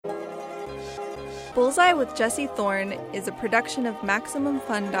Bullseye with Jesse Thorn is a production of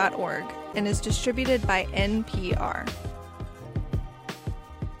MaximumFun.org and is distributed by NPR.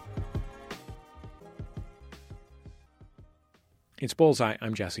 It's Bullseye.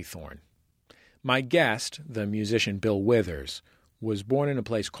 I'm Jesse Thorn. My guest, the musician Bill Withers, was born in a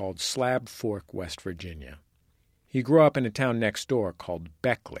place called Slab Fork, West Virginia. He grew up in a town next door called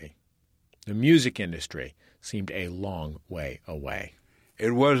Beckley. The music industry seemed a long way away.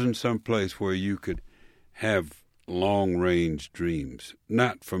 It wasn't some place where you could have long-range dreams.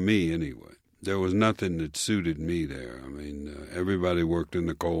 Not for me, anyway. There was nothing that suited me there. I mean, everybody worked in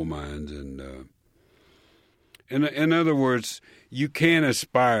the coal mines, and in other words, you can't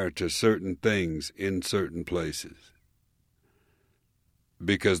aspire to certain things in certain places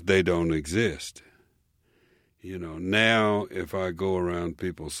because they don't exist. You know, now if I go around,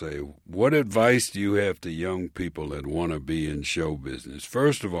 people say, what advice do you have to young people that want to be in show business?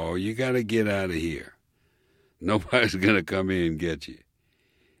 First of all, you got to get out of here. Nobody's going to come in and get you.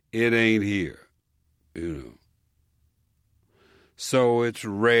 It ain't here, you know. So it's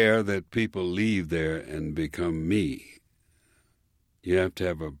rare that people leave there and become me. You have to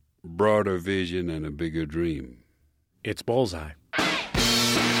have a broader vision and a bigger dream. It's Bullseye.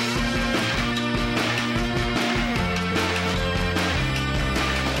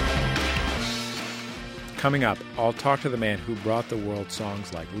 Coming up, I'll talk to the man who brought the world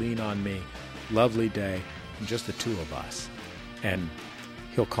songs like Lean on Me, Lovely Day, and Just the Two of Us. And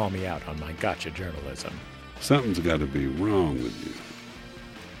he'll call me out on my gotcha journalism. Something's got to be wrong with you.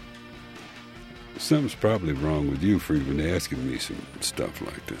 Something's probably wrong with you for even asking me some stuff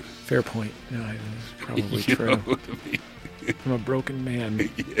like that. Fair point. No, it's probably true. Know what I mean? I'm a broken man,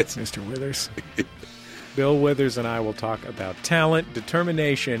 Yes. Mr. Withers. Bill Withers and I will talk about talent,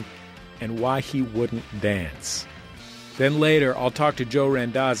 determination, and why he wouldn't dance. Then later, I'll talk to Joe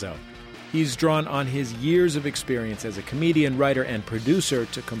Randazzo. He's drawn on his years of experience as a comedian, writer, and producer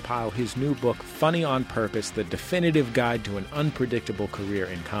to compile his new book, Funny on Purpose, The Definitive Guide to an Unpredictable Career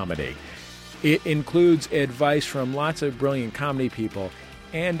in Comedy. It includes advice from lots of brilliant comedy people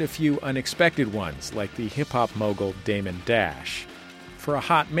and a few unexpected ones, like the hip-hop mogul Damon Dash. For a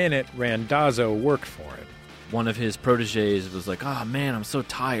hot minute, Randazzo worked for him. One of his proteges was like, oh, man, I'm so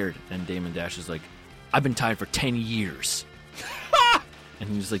tired. And Damon Dash is like, I've been tired for 10 years. And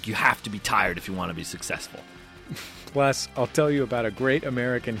he's like, you have to be tired if you want to be successful. Plus, I'll tell you about a great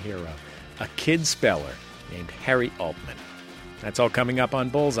American hero, a kid speller named Harry Altman. That's all coming up on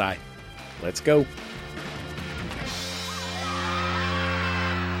Bullseye. Let's go.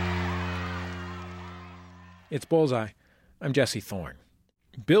 It's Bullseye. I'm Jesse Thorn.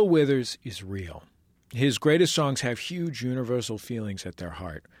 Bill Withers is real. His greatest songs have huge universal feelings at their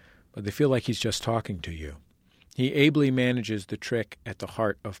heart, but they feel like he's just talking to you. He ably manages the trick at the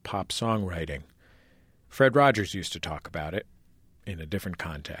heart of pop songwriting. Fred Rogers used to talk about it in a different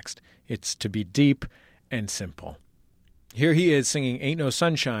context. It's to be deep and simple. Here he is singing Ain't No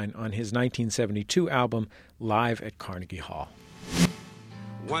Sunshine on his 1972 album, Live at Carnegie Hall.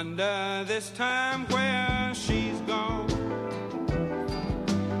 Wonder this time where she's gone.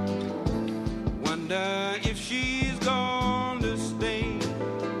 Wonder if she's gone to stay.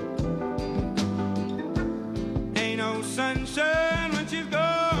 Ain't no sunshine when she's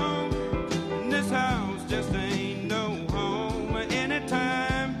gone. And this house just ain't no home.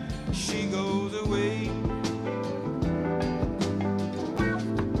 Anytime she goes away.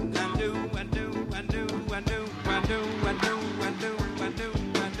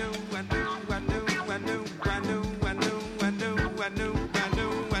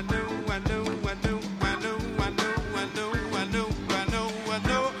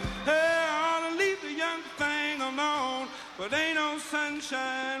 But ain't no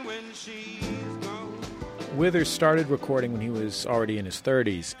sunshine when she's gone. Withers started recording when he was already in his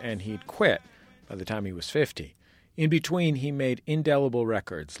 30s, and he'd quit by the time he was 50. In between, he made indelible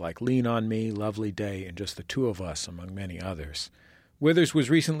records like Lean on Me, Lovely Day, and Just the Two of Us, among many others. Withers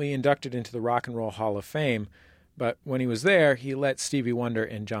was recently inducted into the Rock and Roll Hall of Fame, but when he was there, he let Stevie Wonder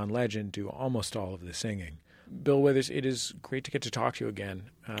and John Legend do almost all of the singing. Bill Withers, it is great to get to talk to you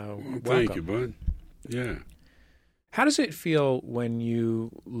again. Thank you, bud. Yeah. How does it feel when you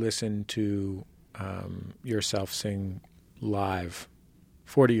listen to yourself sing live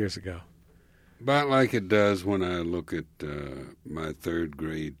 40 years ago? About like it does when I look at my third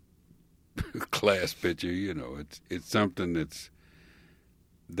grade class picture. You know, it's something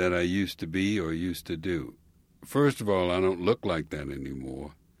that I used to be or used to do. First of all, I don't look like that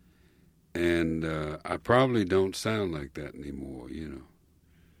anymore, and I probably don't sound like that anymore. You know,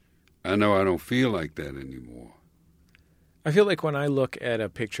 I know I don't feel like that anymore. I feel like when I look at a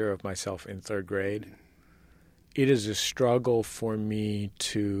picture of myself in third grade, it is a struggle for me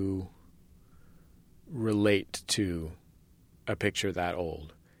to relate to a picture that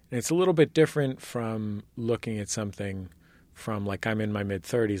old. And it's a little bit different from looking at something from, like, I'm in my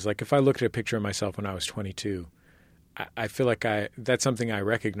mid-30s. Like, if I looked at a picture of myself when I was 22, I feel like that's something I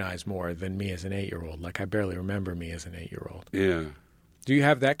recognize more than me as an 8-year-old. Like, I barely remember me as an 8-year-old. Yeah. Do you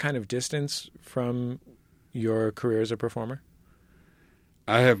have that kind of distance from your career as a performer?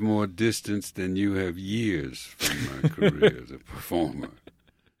 I have more distance than you have years from my career as a performer.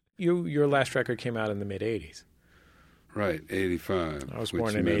 Your last record came out in the mid-'80s. Right, 85. I was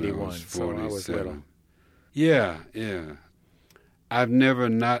born in 81, so I was 47. little. Yeah, yeah. I've never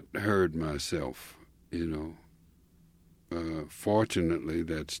not heard myself, you know. Fortunately,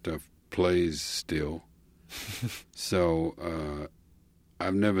 that stuff plays still. So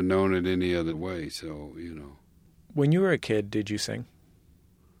I've never known it any other way, so, you know. When you were a kid, did you sing?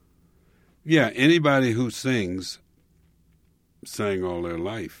 Yeah, anybody who sings sang all their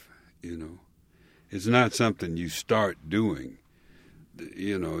life, you know. It's not something you start doing.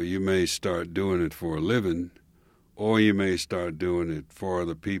 You know, you may start doing it for a living, or you may start doing it for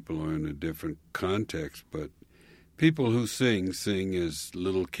other people or in a different context, but people who sing as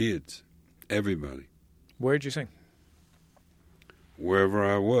little kids, everybody. Where did you sing? Wherever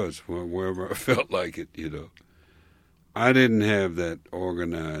I was, wherever I felt like it, you know. I didn't have that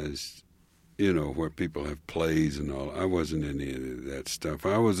organized, you know, where people have plays and all. I wasn't in any of that stuff.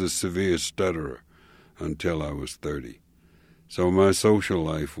 I was a severe stutterer until I was 30. So my social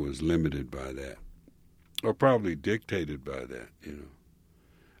life was limited by that, or probably dictated by that, you know.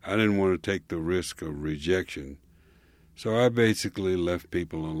 I didn't want to take the risk of rejection, so I basically left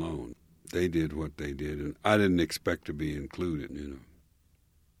people alone. They did what they did, and I didn't expect to be included, you know.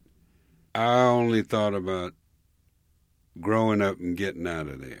 I only thought about growing up and getting out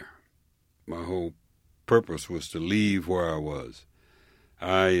of there. My whole purpose was to leave where I was.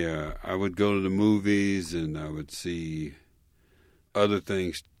 I would go to the movies and I would see other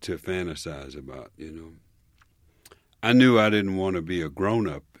things to fantasize about, you know. I knew I didn't want to be a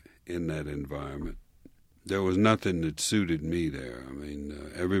grown-up in that environment. There was nothing that suited me there. I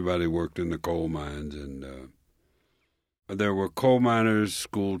mean, everybody worked in the coal mines, and there were coal miners,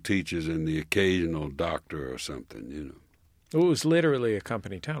 school teachers, and the occasional doctor or something, you know. Well, it was literally a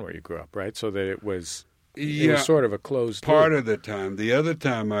company town where you grew up, right? So that it was Yeah, sort of a closed part loop. of the time. The other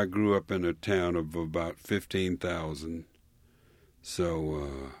time I grew up in a town of about 15,000.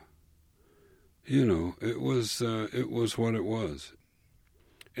 So, you know, it was what it was.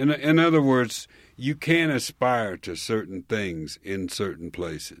 In other words, you can't aspire to certain things in certain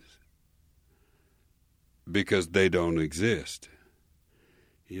places because they don't exist.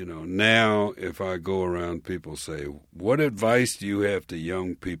 You know, now if I go around, people say, what advice do you have to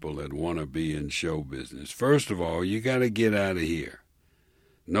young people that want to be in show business? First of all, you got to get out of here.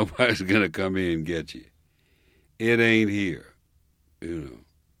 Nobody's going to come in and get you. It ain't here, you know.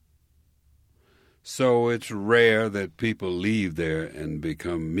 So it's rare that people leave there and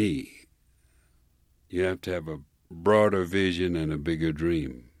become me. You have to have a broader vision and a bigger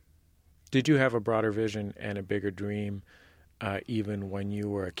dream. Did you have a broader vision and a bigger dream even when you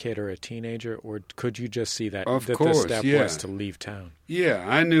were a kid or a teenager, or could you just see that, Of that course, the step yeah. was to leave town? Yeah,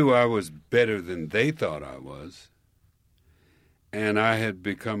 I knew I was better than they thought I was. And I had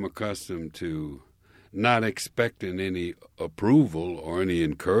become accustomed to not expecting any approval or any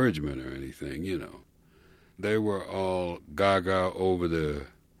encouragement or anything, you know. They were all gaga over the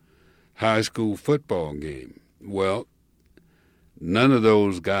high school football game. Well, none of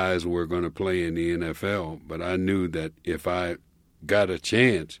those guys were going to play in the NFL, but I knew that if I got a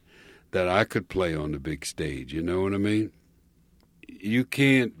chance, that I could play on the big stage, you know what I mean? You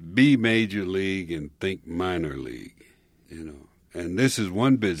can't be major league and think minor league, you know. And this is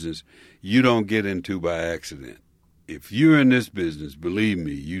one business you don't get into by accident. If you're in this business, believe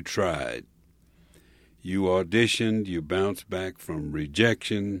me, you tried. You auditioned, you bounced back from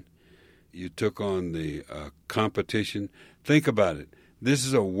rejection, you took on the competition. Think about it. This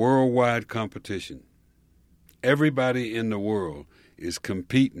is a worldwide competition. Everybody in the world is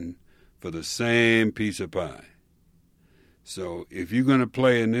competing for the same piece of pie. So if you're going to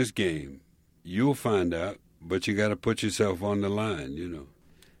play in this game, you'll find out, but you got to put yourself on the line, you know.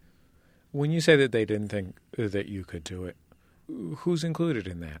 When you say that they didn't think that you could do it, who's included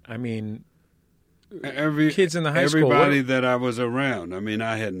in that? I mean, kids in the high school. Everybody that I was around. I mean,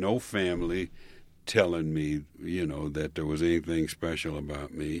 I had no family telling me, you know, that there was anything special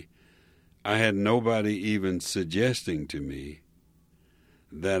about me. I had nobody even suggesting to me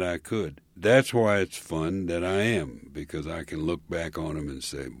that I could. That's why it's fun that I am, because I can look back on them and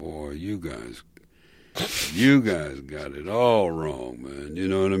say, boy, you guys got it all wrong, man. You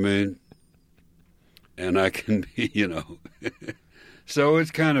know what I mean? And I can be, So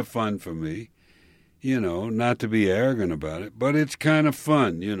it's kind of fun for me, not to be arrogant about it, but it's kind of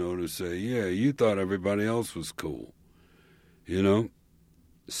fun, to say, yeah, you thought everybody else was cool,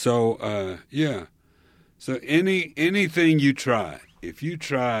 So, yeah. So anything you try, if you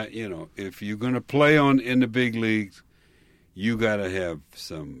try, if you're going to play in the big leagues, you got to have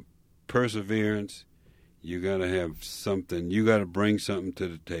some perseverance. You got to have something. You got to bring something to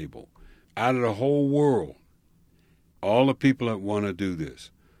the table. Out of the whole world, all the people that want to do this,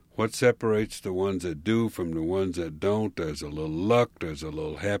 what separates the ones that do from the ones that don't? There's a little luck. There's a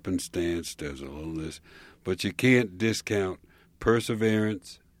little happenstance. There's a little this. But you can't discount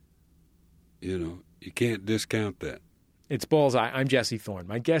perseverance. You can't discount that. It's Bullseye. I'm Jesse Thorn.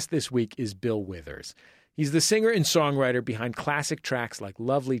 My guest this week is Bill Withers. He's the singer and songwriter behind classic tracks like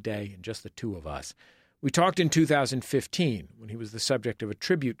Lovely Day and Just the Two of Us. We talked in 2015 when he was the subject of a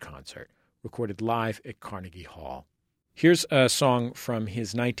tribute concert recorded live at Carnegie Hall. Here's a song from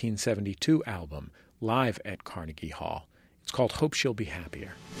his 1972 album, Live at Carnegie Hall. It's called Hope She'll Be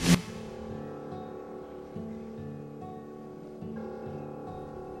Happier.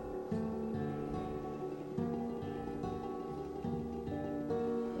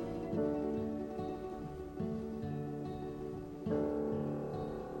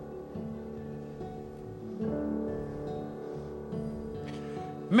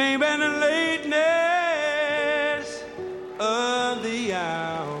 Maybe the lateness of the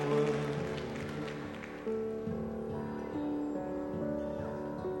hour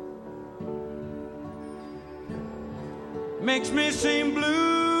makes me seem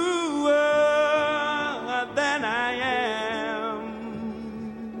bluer than I am.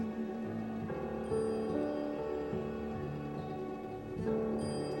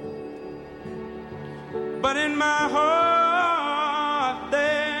 But in my heart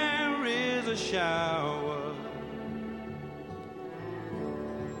shower.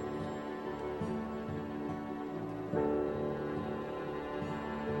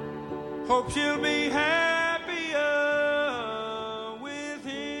 Hope she'll be happier with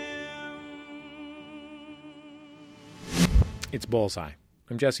him. It's Bullseye.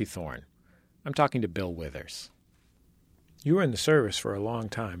 I'm Jesse Thorn. I'm talking to Bill Withers. You were in the service for a long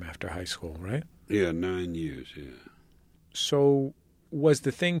time after high school, right? Yeah, 9 years, yeah. So was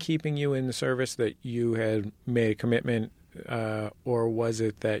the thing keeping you in the service that you had made a commitment, or was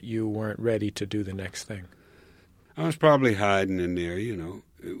it that you weren't ready to do the next thing? I was probably hiding in there,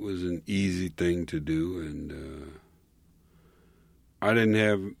 It was an easy thing to do, and I didn't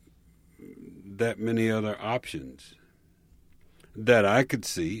have that many other options that I could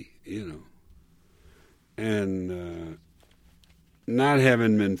see, And not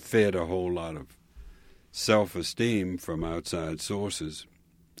having been fed a whole lot of self-esteem from outside sources,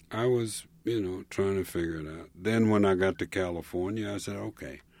 I was, trying to figure it out. Then when I got to California, I said,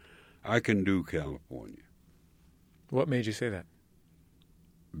 okay, I can do California. What made you say that?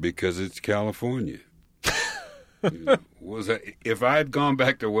 Because it's California. If I had gone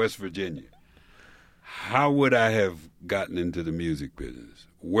back to West Virginia, how would I have gotten into the music business?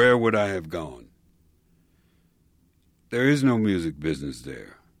 Where would I have gone? There is no music business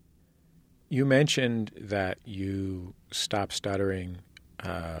there. You mentioned that you stopped stuttering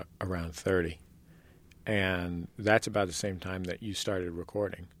around 30, and that's about the same time that you started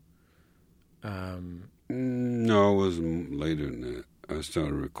recording. No, it was later than that. I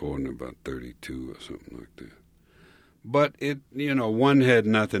started recording about 32 or something like that. But one had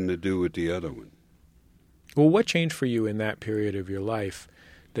nothing to do with the other one. Well, what changed for you in that period of your life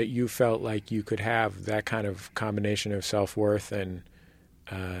that you felt like you could have that kind of combination of self-worth and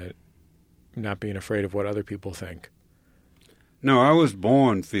not being afraid of what other people think? No, I was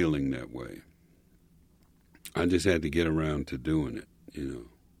born feeling that way. I just had to get around to doing it,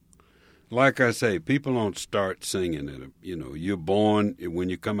 Like I say, people don't start singing it. You're born, when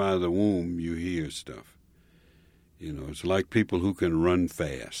you come out of the womb, you hear stuff. It's like people who can run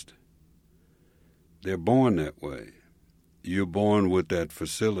fast. They're born that way. You're born with that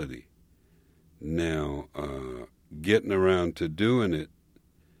facility. Now, getting around to doing it,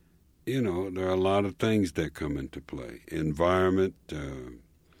 there are a lot of things that come into play. Environment,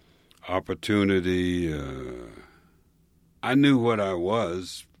 opportunity. I knew what I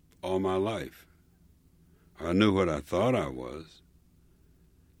was all my life. I knew what I thought I was.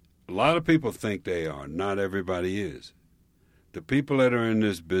 A lot of people think they are. Not everybody is. The people that are in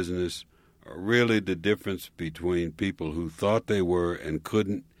this business really the difference between people who thought they were and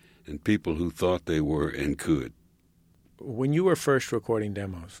couldn't and people who thought they were and could. When you were first recording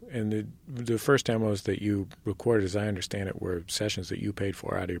demos, and the first demos that you recorded, as I understand it, were sessions that you paid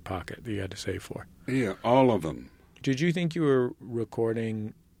for out of your pocket, that you had to save for. Yeah, all of them. Did you think you were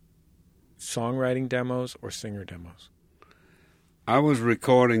recording songwriting demos or singer demos? I was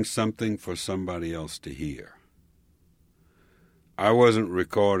recording something for somebody else to hear. I wasn't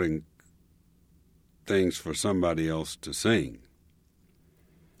recording things for somebody else to sing.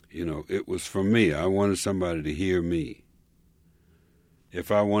 You know, it was for me. I wanted somebody to hear me. If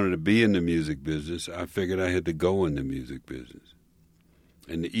I wanted to be in the music business, I figured I had to go in the music business.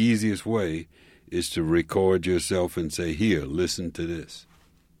 And the easiest way is to record yourself and say, here, listen to this.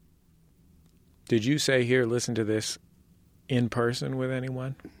 Did you say, here, listen to this in person with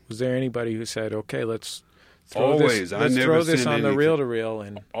anyone? Was there anybody who said, okay, let's throw this on the reel-to-reel?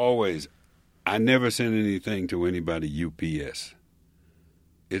 And Always. I never sent anything to anybody UPS.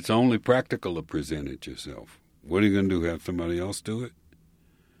 It's only practical to present it yourself. What are you going to do, have somebody else do it?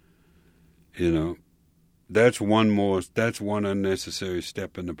 You know, that's one unnecessary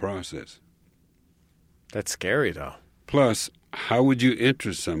step in the process. That's scary, though. Plus, how would you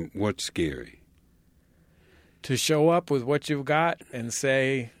interest what's scary? To show up with what you've got and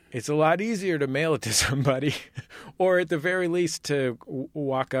say, it's a lot easier to mail it to somebody, or at the very least to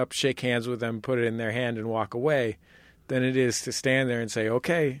walk up, shake hands with them, put it in their hand and walk away, than it is to stand there and say,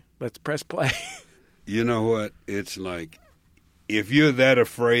 okay, let's press play. You know what? It's like, if you're that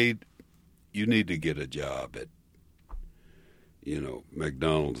afraid, you need to get a job at,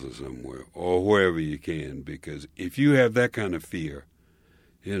 McDonald's or somewhere, or wherever you can, because if you have that kind of fear,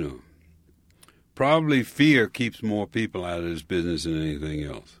 probably fear keeps more people out of this business than anything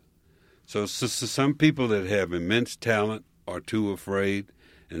else. So some people that have immense talent are too afraid,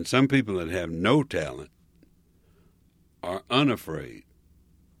 and some people that have no talent are unafraid.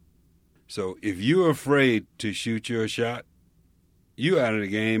 So if you're afraid to shoot your shot, you're out of the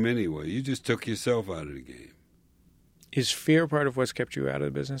game anyway. You just took yourself out of the game. Is fear part of what's kept you out of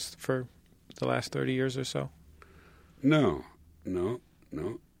the business for the last 30 years or so? No.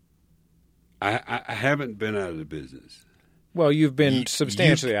 I haven't been out of the business. Well, you've been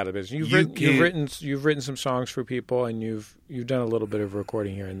substantially out of the business. You've written some songs for people, and you've done a little bit of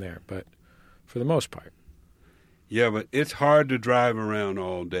recording here and there, but for the most part. Yeah, but it's hard to drive around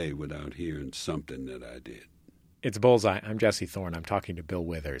all day without hearing something that I did. It's Bullseye. I'm Jesse Thorn. I'm talking to Bill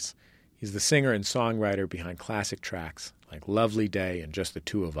Withers. He's the singer and songwriter behind classic tracks like Lovely Day and Just the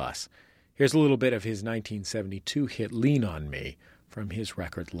Two of Us. Here's a little bit of his 1972 hit Lean on Me from his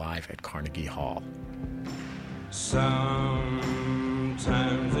record Live at Carnegie Hall. Sometimes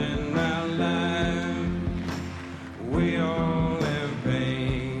in our life we all have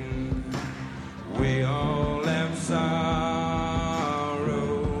pain, we all have sorrow,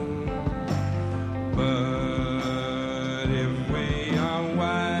 but if we are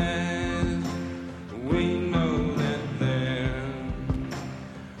wise, we know that there's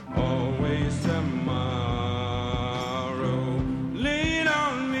always tomorrow. Lean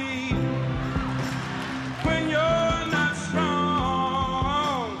on me when you're not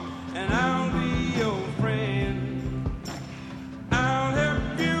strong, and I'll be your friend. I'll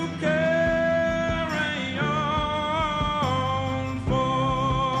help you carry on,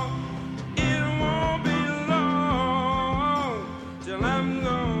 for it won't be long till I'm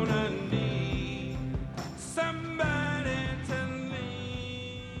gonna need somebody to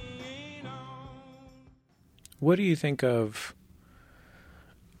lean on. What do you think of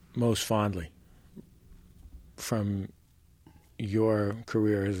most fondly from your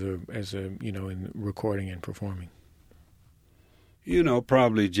career as a in recording and performing?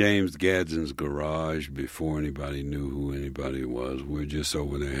 Probably James Gadsden's garage before anybody knew who anybody was. We're just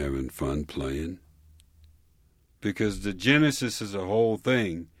over there having fun playing. Because the genesis of the whole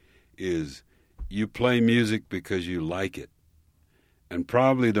thing is you play music because you like it. And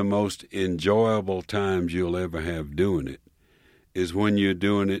probably the most enjoyable times you'll ever have doing it is when you're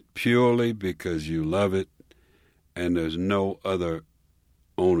doing it purely because you love it and there's no other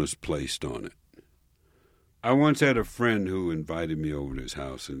onus placed on it. I once had a friend who invited me over to his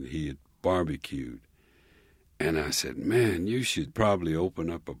house, and he had barbecued. And I said, man, you should probably open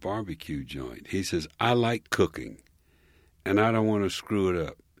up a barbecue joint. He says, I like cooking, and I don't want to screw it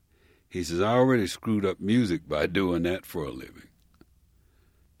up. He says, I already screwed up music by doing that for a living.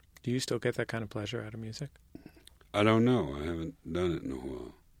 Do you still get that kind of pleasure out of music? I don't know. I haven't done it in a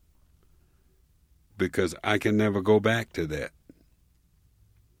while. Because I can never go back to that.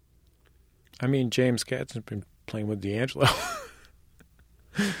 I mean, James Gadsden's been playing with D'Angelo.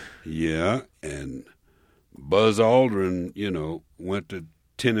 Yeah, and Buzz Aldrin, went to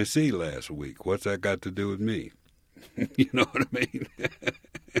Tennessee last week. What's that got to do with me? You know what I mean?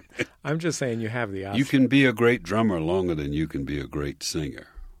 I'm just saying you have the option. You can be a great drummer longer than you can be a great singer.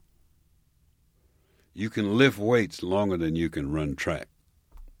 You can lift weights longer than you can run track.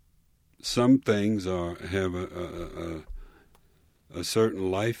 Some things have a certain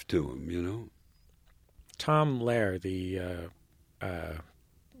life to them, Tom Lehrer, the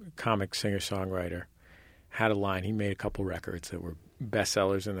comic singer-songwriter, had a line. He made a couple records that were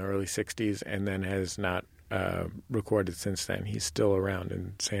bestsellers in the early 60s and then has not recorded since then. He's still around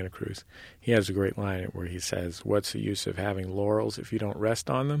in Santa Cruz. He has a great line where he says, "What's the use of having laurels if you don't rest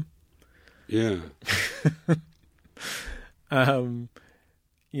on them?" Yeah. When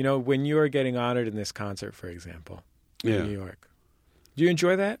you are getting honored in this concert, for example, Yeah. in New York, do you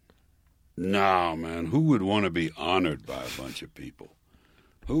enjoy that? No, man. Who would want to be honored by a bunch of people?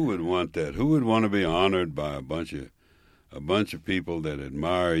 Who would want that? Who would want to be honored by a bunch of people that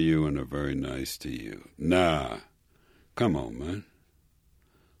admire you and are very nice to you? Nah. Come on, man.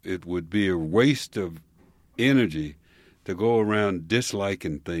 It would be a waste of energy to go around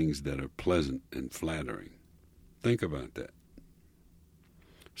disliking things that are pleasant and flattering. Think about that.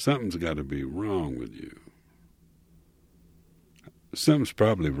 Something's got to be wrong with you. Something's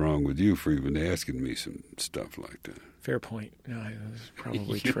probably wrong with you for even asking me some stuff like that. Fair point. No, that's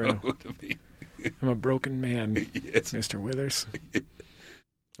probably You true. know what I mean? I'm a broken man, Yes. Mr. Withers.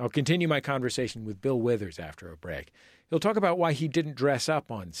 I'll continue my conversation with Bill Withers after a break. He'll talk about why he didn't dress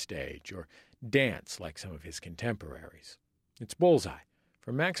up on stage or dance like some of his contemporaries. It's Bullseye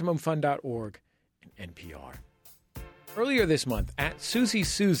from MaximumFun.org and NPR. Earlier this month, @Susie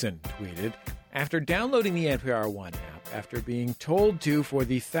Susan tweeted, after downloading the NPR One app, after being told to for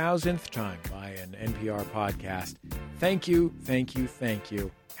the 1,000th time by an NPR podcast, thank you, thank you, thank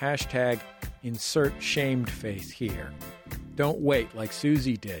you. Hashtag insert shamed face here. Don't wait like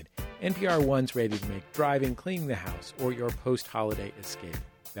Susie did. NPR One's ready to make driving, cleaning the house, or your post-holiday escape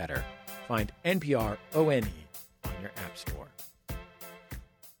better. Find NPR ONE on your app store.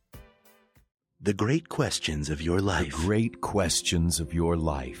 The great questions of your life. The great questions of your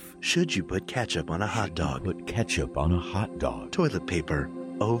life. Should you put ketchup on a hot dog? Put ketchup on a hot dog. Toilet paper,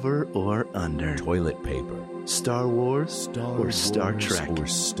 over or under? Toilet paper. Star Wars or Star Wars Trek? or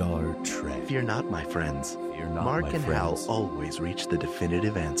Star Trek. Fear not, my friends. Fear not, Mark my and friends. Hal always reach the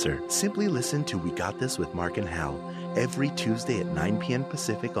definitive answer. Simply listen to We Got This with Mark and Hal every Tuesday at 9 p.m.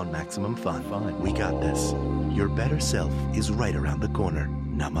 Pacific on Maximum Fun. We got this. Your better self is right around the corner.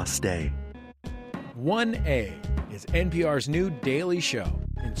 Namaste. 1A is NPR's new daily show,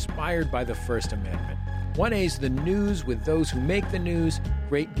 inspired by the First Amendment. 1A is the news with those who make the news,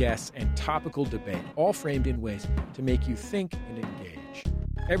 great guests, and topical debate, all framed in ways to make you think and engage.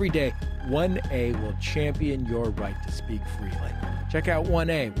 Every day, 1A will champion your right to speak freely. Check out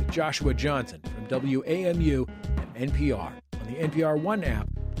 1A with Joshua Johnson from WAMU and NPR on the NPR One app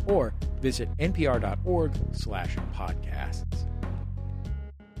or visit npr.org/podcasts.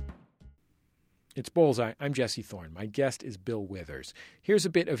 It's Bullseye. I'm Jesse Thorn. My guest is Bill Withers. Here's a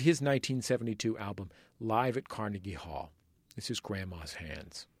bit of his 1972 album, Live at Carnegie Hall. This is Grandma's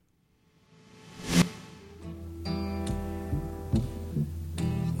Hands.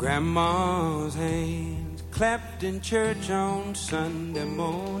 Grandma's hands clapped in church on Sunday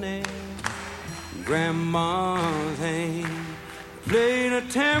morning. Grandma's hands played a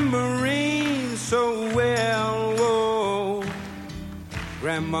tambourine so well. Whoa.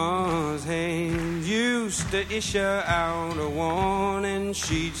 Grandma's hands used to issue out a warning.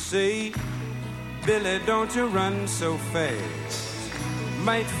 She'd say, Billy, don't you run so fast.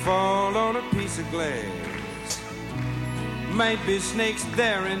 Might fall on a piece of glass. Might be snakes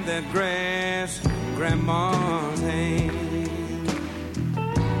there in that grass. Grandma's hands.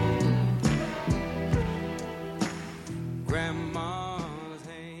 Grandma's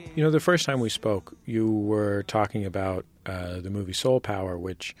hands. You know, the first time we spoke, you were talking about the movie Soul Power,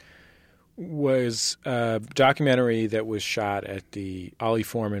 which was a documentary that was shot at the Ollie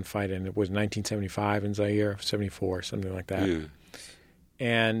Foreman fight, and it was 1975 in Zaire, 74, something like that. Yeah.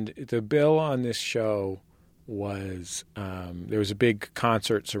 And the bill on this show was there was a big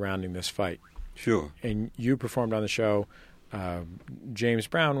concert surrounding this fight. Sure. And you performed on the show. James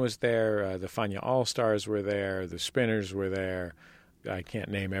Brown was there. The Fania All-Stars were there. The Spinners were there. I can't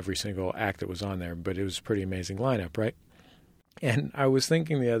name every single act that was on there, but it was a pretty amazing lineup, right? And I was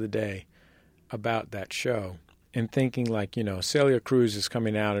thinking the other day about that show and thinking, like, you know, Celia Cruz is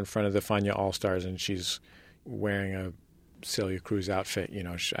coming out in front of the Fania All-Stars and she's wearing a Celia Cruz outfit. You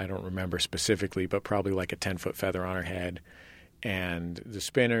know, I don't remember specifically, but probably like a 10-foot feather on her head. And the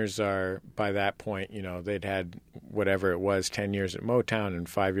Spinners are, by that point, they'd had whatever it was, 10 years at Motown and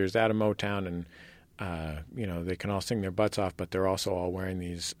 5 years out of Motown. And, they can all sing their butts off, but they're also all wearing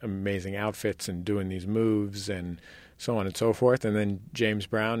these amazing outfits and doing these moves and so on and so forth. And then James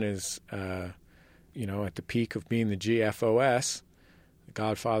Brown is, at the peak of being the GFOS, the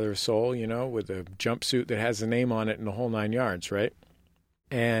Godfather of Soul, with a jumpsuit that has a name on it and the whole 9 yards, right?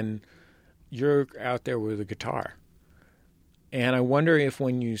 And you're out there with a guitar. And I wonder if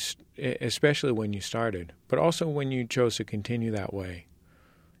especially when you started, but also when you chose to continue that way,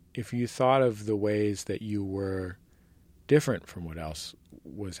 if you thought of the ways that you were different from what else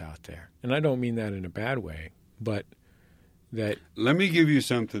was out there. And I don't mean that in a bad way, but that... Let me give you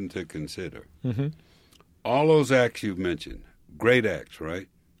something to consider. Mm-hmm. All those acts you've mentioned, great acts, right?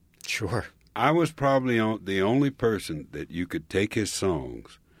 Sure. I was probably the only person that you could take his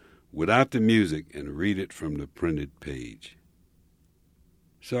songs without the music and read it from the printed page.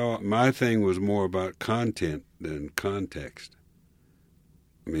 So my thing was more about content than context.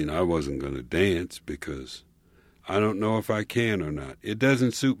 I mean, I wasn't going to dance because I don't know if I can or not. It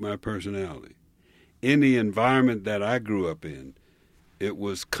doesn't suit my personality. In the environment that I grew up in, it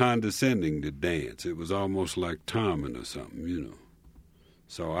was condescending to dance. It was almost like Tommen or something,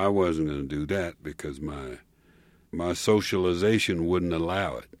 So I wasn't going to do that because my socialization wouldn't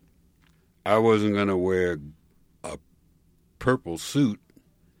allow it. I wasn't going to wear a purple suit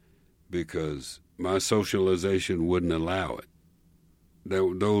because my socialization wouldn't allow it.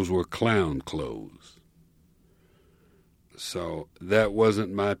 Those were clown clothes. So that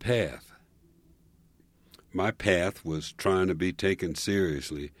wasn't my path. My path was trying to be taken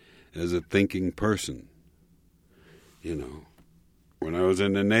seriously as a thinking person. When I was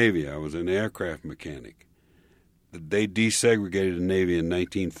in the Navy, I was an aircraft mechanic. They desegregated the Navy in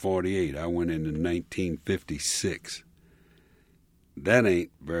 1948. I went in 1956. That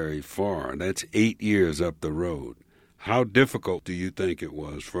ain't very far. That's 8 years up the road. How difficult do you think it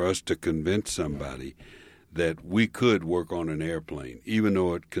was for us to convince somebody that we could work on an airplane, even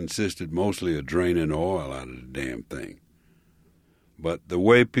though it consisted mostly of draining oil out of the damn thing? But the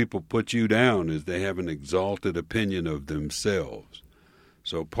way people put you down is they have an exalted opinion of themselves.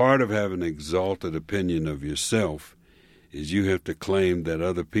 So part of having an exalted opinion of yourself is you have to claim that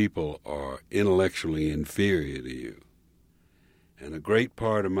other people are intellectually inferior to you. And a great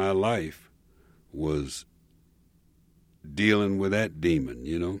part of my life was dealing with that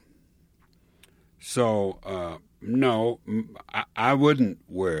demon, So, no, I wouldn't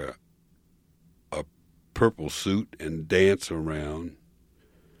wear a purple suit and dance around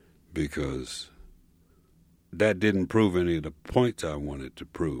because that didn't prove any of the points I wanted to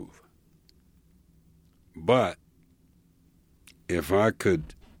prove. But if I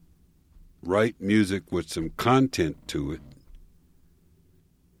could write music with some content to it,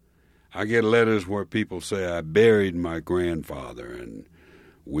 I get letters where people say I buried my grandfather and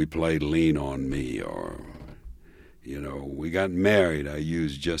we played Lean on Me, or, we got married, I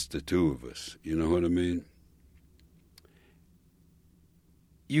used Just the Two of Us. You know what I mean?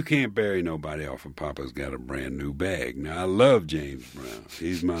 You can't bury nobody off of Papa's Got a Brand New Bag. Now, I love James Brown.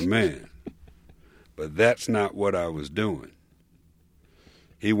 He's my man. But that's not what I was doing.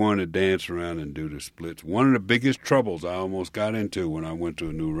 He wanted to dance around and do the splits. One of the biggest troubles I almost got into when I went to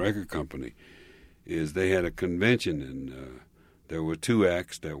a new record company is they had a convention, and there were two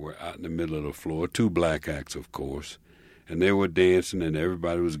acts that were out in the middle of the floor, two black acts, of course, and they were dancing, and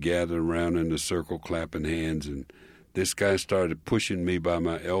everybody was gathered around in a circle clapping hands, and this guy started pushing me by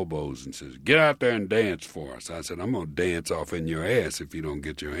my elbows and says, "Get out there and dance for us." I said, "I'm going to dance off in your ass if you don't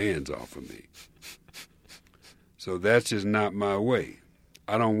get your hands off of me." So that's just not my way.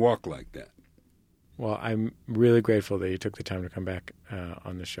 I don't walk like that. Well, I'm really grateful that you took the time to come back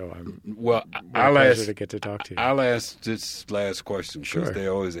on the show. I'll pleasure to get to talk to you. I'll ask this last question because Sure. they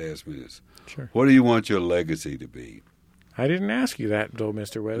always ask me this. Sure. What do you want your legacy to be? I didn't ask you that, though,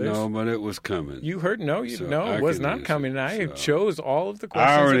 Mr. Weathers. No, but it was coming. You heard? No, So it was can not answer. coming. I So chose all of the I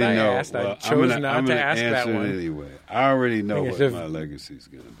questions already that I know. asked. Well, I chose not I'm to gonna ask that answer one. it anyway. I already know It's what a- my legacy is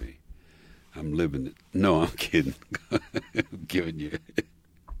going to be. I'm living it. No, I'm kidding. I'm giving you.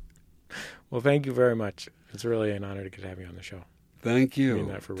 Well, thank you very much. It's really an honor to get to have you on the show. Thank you. I mean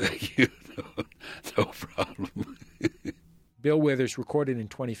that for real. Thank you. No problem. Bill Withers recorded in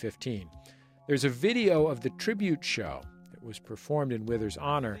 2015. There's a video of the tribute show that was performed in Withers'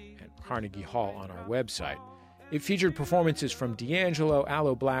 honor at Carnegie Hall on our website. It featured performances from D'Angelo,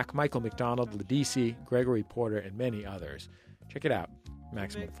 Aloe Black, Michael McDonald, Ledisi, Gregory Porter, and many others. Check it out,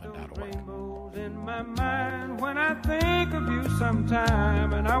 MaximumFun.org. Rainbows in my mind when I think of you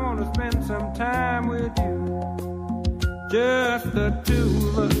sometime, and I want to spend some time with you. Just just the two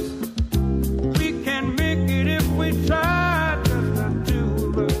of us. We can make it if we try, just the two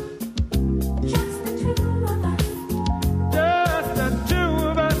of us. Just the two of us. Just the two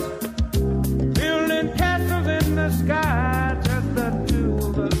of us. Building castles in the sky, just the two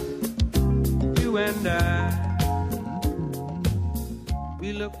of us. You and I.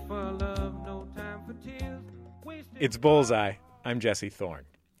 We look for love, no time for tears. It's Bullseye. I'm Jesse Thorn.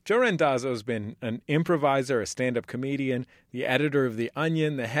 Joe Randazzo's been an improviser, a stand-up comedian, the editor of The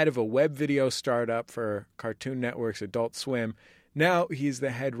Onion, the head of a web video startup for Cartoon Network's Adult Swim. Now he's the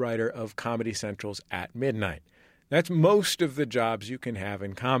head writer of Comedy Central's At Midnight. That's most of the jobs you can have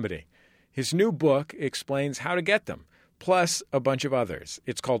in comedy. His new book explains how to get them, plus a bunch of others.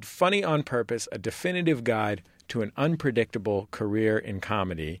 It's called Funny on Purpose, a definitive guide to an unpredictable career in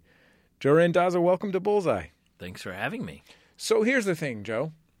comedy. Joe Randazzo, welcome to Bullseye. Thanks for having me. So here's the thing,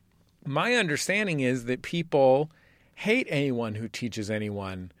 Joe. My understanding is that people hate anyone who teaches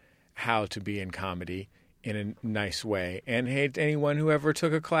anyone how to be in comedy in a nice way and hate anyone who ever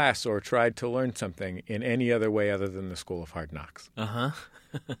took a class or tried to learn something in any other way other than the School of Hard Knocks. Uh-huh.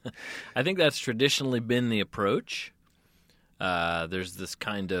 I think that's traditionally been the approach. There's this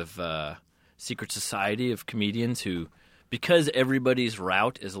kind of secret society of comedians who, because everybody's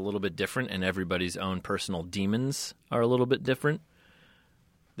route is a little bit different and everybody's own personal demons are a little bit different,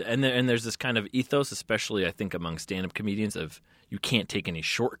 and there's this kind of ethos, especially I think among stand-up comedians, of you can't take any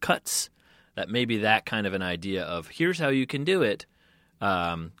shortcuts, that maybe that kind of an idea of here's how you can do it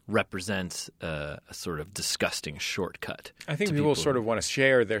represents a sort of disgusting shortcut. I think people sort of want to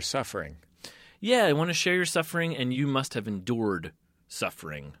share their suffering. Yeah, I want to share your suffering, and you must have endured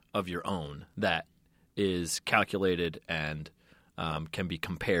suffering of your own that is calculated and can be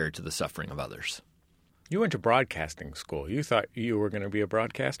compared to the suffering of others. You went to broadcasting school. You thought you were going to be a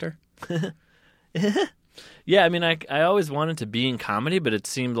broadcaster? Yeah, I mean, I always wanted to be in comedy, but it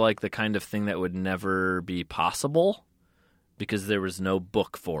seemed like the kind of thing that would never be possible because there was no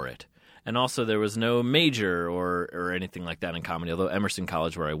book for it. And also there was no major or anything like that in comedy, although Emerson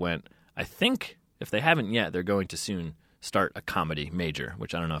College, where I went, I think, if they haven't yet, they're going to soon start a comedy major,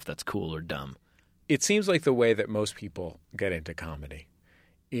 which I don't know if that's cool or dumb. It seems like the way that most people get into comedy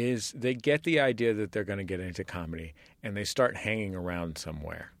is they get the idea that they're going to get into comedy and they start hanging around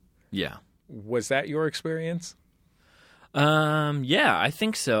somewhere. Yeah. Was that your experience? Yeah, I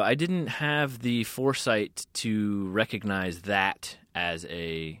think so. I didn't have the foresight to recognize that as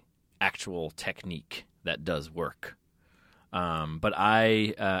a actual technique that does work. But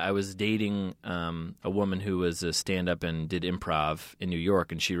I was dating a woman who was a stand-up and did improv in New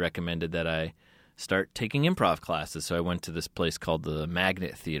York, and she recommended that I start taking improv classes. So I went to this place called the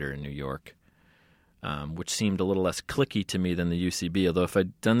Magnet Theater in New York, which seemed a little less cliquey to me than the UCB. Although if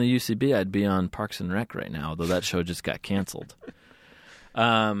I'd done the UCB, I'd be on Parks and Rec right now, although that show just got canceled.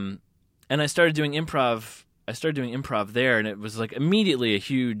 And I started doing improv. I started doing improv there, and it was like immediately a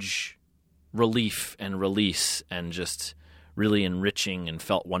huge relief and release and just really enriching and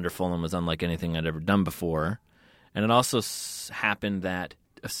felt wonderful and was unlike anything I'd ever done before. And it also happened that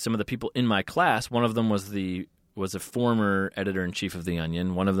some of the people in my class, one of them was a former editor-in-chief of The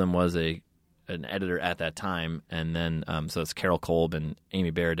Onion. One of them was an editor at that time. And then so it's Carol Kolb and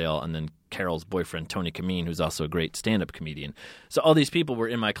Amy Baradale, and then Carol's boyfriend, Tony Kameen, who's also a great stand-up comedian. So all these people were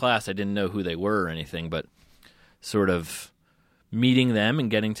in my class. I didn't know who they were or anything, but sort of meeting them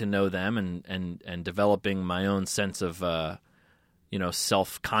and getting to know them and developing my own sense of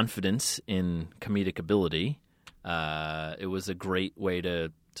self-confidence in comedic ability. It was a great way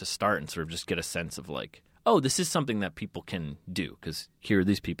to start and sort of just get a sense of like, oh, this is something that people can do because here are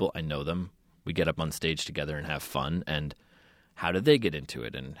these people, I know them. We get up on stage together and have fun, and how did they get into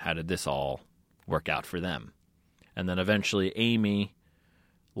it, and how did this all work out for them? And then eventually Amy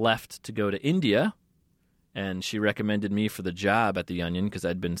left to go to India, and she recommended me for the job at The Onion because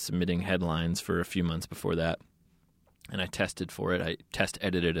I'd been submitting headlines for a few months before that, and I tested for it. I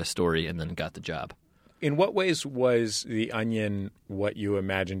test-edited a story and then got the job. In what ways was The Onion what you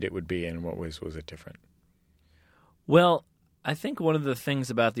imagined it would be, and in what ways was it different? Well, I think one of the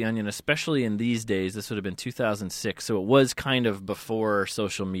things about The Onion, especially in these days, this would have been 2006, so it was kind of before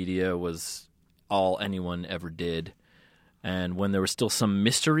social media was all anyone ever did, and when there was still some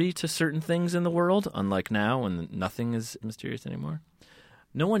mystery to certain things in the world, unlike now when nothing is mysterious anymore.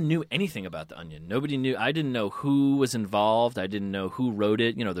 No one knew anything about The Onion. Nobody knew. I didn't know who was involved. I didn't know who wrote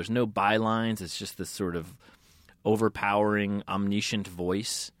it. You know, there's no bylines. It's just this sort of overpowering, omniscient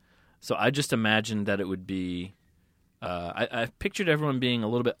voice. So I just imagined that it would be I pictured everyone being a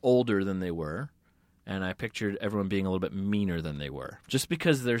little bit older than they were, and I pictured everyone being a little bit meaner than they were, just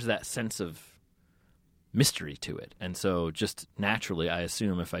because there's that sense of mystery to it. And so just naturally, I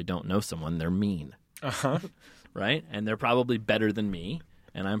assume if I don't know someone, they're mean. Uh-huh. Right? And they're probably better than me,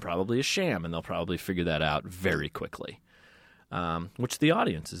 and I'm probably a sham, and they'll probably figure that out very quickly, which the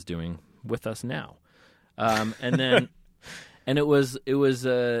audience is doing with us now. And then, and it was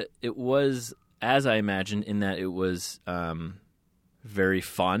as I imagined, in that it was very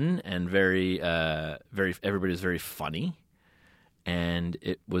fun and very everybody was very funny. And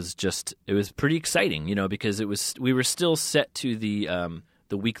it was pretty exciting, because we were still set to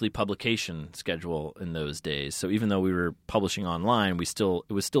the weekly publication schedule in those days. So even though we were publishing online, it was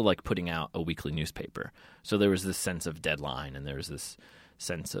still like putting out a weekly newspaper. So there was this sense of deadline, and there was this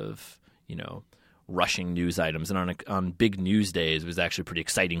sense of, rushing news items. And on big news days, it was actually pretty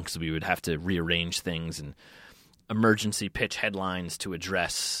exciting because we would have to rearrange things and emergency pitch headlines to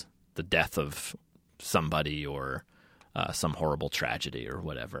address the death of somebody or some horrible tragedy or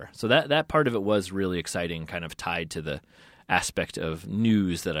whatever. So that part of it was really exciting, kind of tied to the aspect of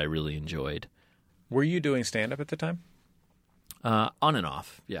news that I really enjoyed. Were you doing stand-up at the time? On and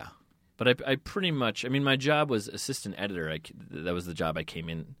off, yeah. But I pretty much, my job was assistant editor. That was the job I came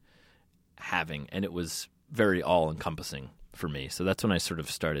in having, and it was very all-encompassing for me. So that's when I sort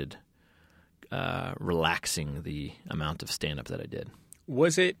of started relaxing the amount of stand-up that I did.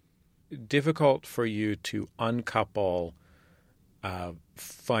 Was it difficult for you to uncouple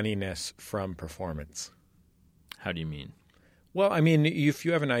funniness from performance? How do you mean? Well, if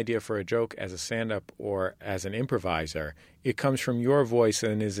you have an idea for a joke as a stand-up or as an improviser, it comes from your voice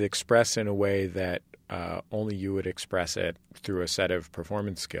and is expressed in a way that only you would express it through a set of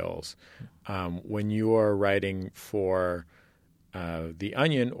performance skills. When you are writing for The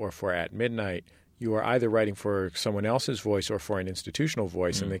Onion or for At Midnight, you are either writing for someone else's voice or for an institutional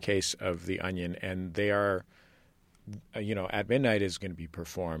voice in the case of The Onion, and they are, At Midnight is going to be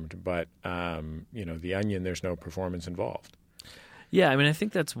performed, but, The Onion, there's no performance involved. Yeah, I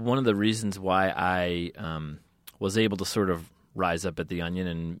think that's one of the reasons why I was able to sort of rise up at The Onion,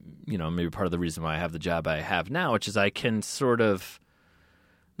 and, maybe part of the reason why I have the job I have now, which is I can sort of,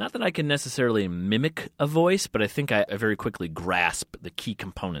 not that I can necessarily mimic a voice, but I think I very quickly grasp the key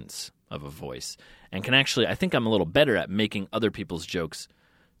components of a voice, and can actually, I think I'm a little better at making other people's jokes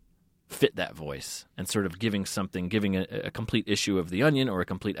fit that voice, and sort of giving a complete issue of The Onion or a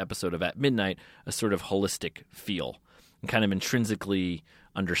complete episode of At Midnight a sort of holistic feel, and kind of intrinsically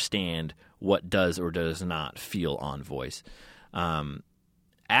understand what does or does not feel on voice.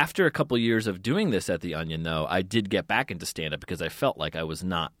 After a couple years of doing this at The Onion, though, I did get back into stand-up because I felt like I was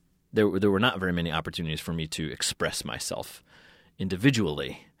not – there were not very many opportunities for me to express myself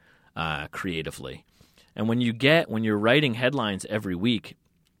individually, creatively. And when you're writing headlines every week,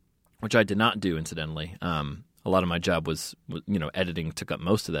 which I did not do, incidentally, a lot of my job was editing took up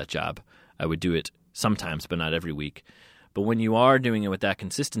most of that job. I would do it sometimes, but not every week. But when you are doing it with that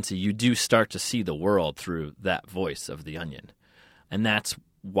consistency, you do start to see the world through that voice of The Onion. And that's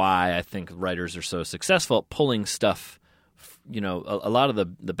why I think writers are so successful at pulling stuff. A lot of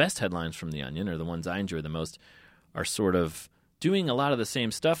the best headlines from The Onion, or the ones I enjoy the most, are sort of doing a lot of the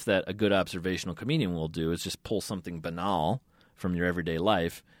same stuff that a good observational comedian will do, is just pull something banal from your everyday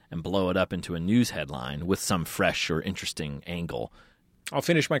life and blow it up into a news headline with some fresh or interesting angle. I'll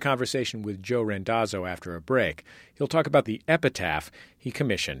finish my conversation with Joe Randazzo after a break. He'll talk about the epitaph he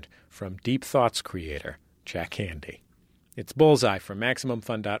commissioned from Deep Thoughts creator Jack Handey. It's Bullseye from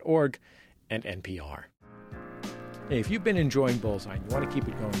MaximumFun.org and NPR. Hey, if you've been enjoying Bullseye and you want to keep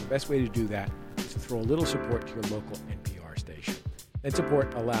it going, the best way to do that is to throw a little support to your local NPR station. That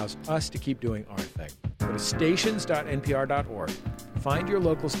support allows us to keep doing our thing. Go to stations.npr.org, find your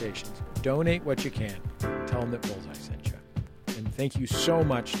local stations, donate what you can, tell them that Bullseye sent you. And thank you so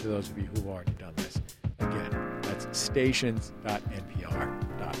much to those of you who've already done this. Again, that's stations.npr.org.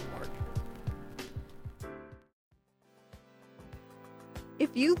 If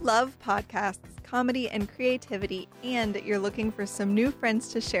you love podcasts, comedy, and creativity, and you're looking for some new friends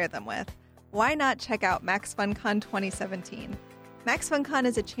to share them with, why not check out MaxFunCon 2017? MaxFunCon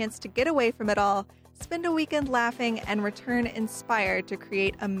is a chance to get away from it all, spend a weekend laughing, and return inspired to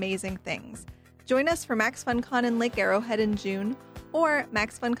create amazing things. Join us for MaxFunCon in Lake Arrowhead in June, or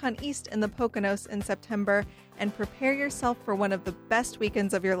MaxFunCon East in the Poconos in September, and prepare yourself for one of the best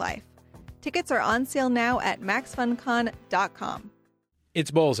weekends of your life. Tickets are on sale now at maxfuncon.com. It's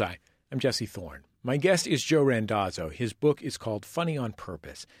Bullseye. I'm Jesse Thorn. My guest is Joe Randazzo. His book is called Funny on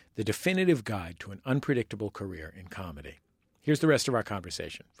Purpose, The Definitive Guide to an Unpredictable Career in Comedy. Here's the rest of our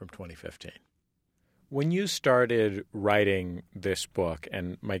conversation from 2015. When you started writing this book,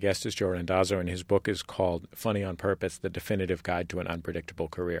 and my guest is Joe Randazzo, and his book is called Funny on Purpose, The Definitive Guide to an Unpredictable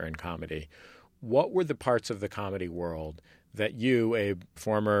Career in Comedy, what were the parts of the comedy world that you, a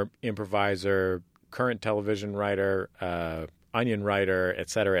former improviser, current television writer, onion writer, et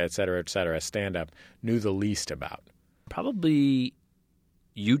cetera, stand-up, knew the least about? Probably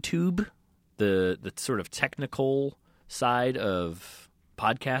YouTube, the sort of technical side of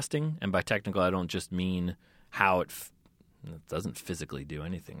podcasting. And by technical, I don't just mean how it doesn't physically do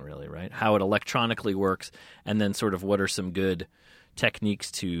anything really, right? How it electronically works, and then sort of what are some good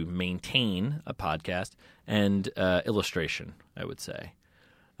techniques to maintain a podcast, and illustration, I would say.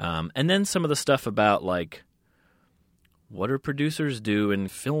 And then some of the stuff about, like, what do producers do in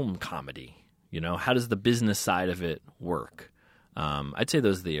film comedy? You know, how does the business side of it work? I'd say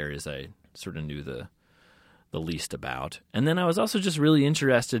those are the areas I sort of knew the least about. And then I was also just really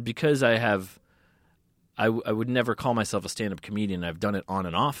interested because I would never call myself a stand-up comedian. I've done it on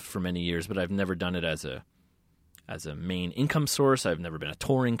and off for many years, but I've never done it as a main income source. I've never been a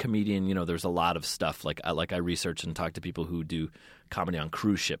touring comedian. You know, there's a lot of stuff like I research and talk to people who do comedy on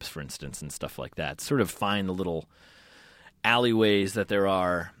cruise ships, for instance, and stuff like that. Sort of find the little alleyways that there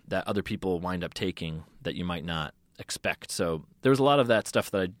are that other people wind up taking that you might not expect. So there was a lot of that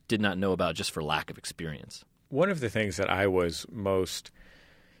stuff that I did not know about just for lack of experience. One of the things that I was most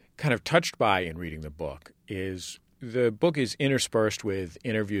kind of touched by in reading the book is the book is interspersed with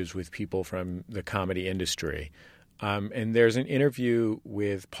interviews with people from the comedy industry. And there's an interview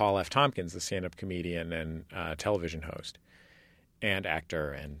with Paul F. Tompkins, the stand-up comedian and television host and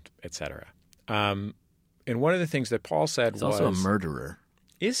actor and et cetera. And one of the things that Paul said He's was... also a murderer.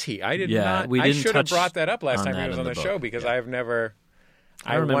 Is he? I did Yeah, not. we I didn't should have touch brought that up last on time he that was in on the the show book. because Yeah. I've never...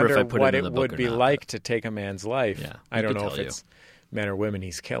 I remember wonder if I put what it in it the book would or be not, like but- to take a man's life. Yeah, I he don't could know if tell it's men or women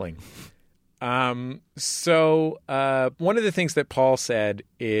he's killing. So one of the things that Paul said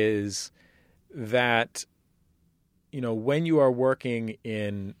is that, you know, when you are working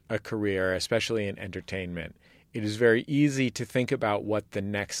in a career, especially in entertainment, it is very easy to think about what the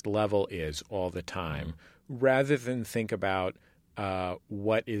next level is all the time, rather than think about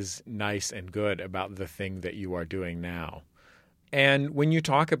what is nice and good about the thing that you are doing now. And when you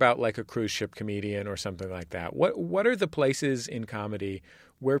talk about like a cruise ship comedian or something like that, what are the places in comedy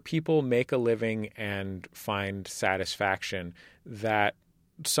where people make a living and find satisfaction that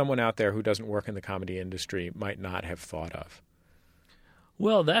someone out there who doesn't work in the comedy industry might not have thought of?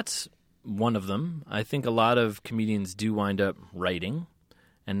 Well, that's one of them. I think a lot of comedians do wind up writing.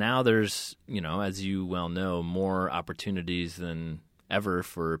 And now there's, you know, as you well know, more opportunities than ever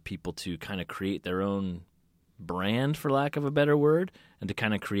for people to kind of create their own brand, for lack of a better word, and to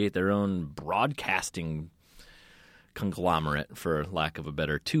kind of create their own broadcasting conglomerate, for lack of a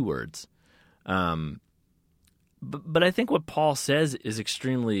better two words. But I think what Paul says is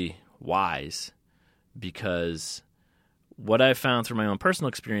extremely wise, because what I've found through my own personal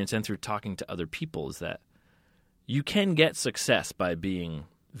experience and through talking to other people is that you can get success by being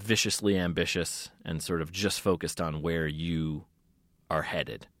viciously ambitious and sort of just focused on where you are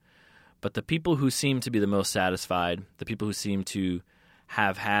headed. But the people who seem to be the most satisfied, the people who seem to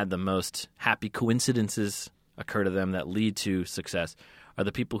have had the most happy coincidences occur to them that lead to success, are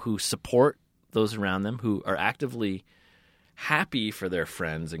the people who support those around them, who are actively happy for their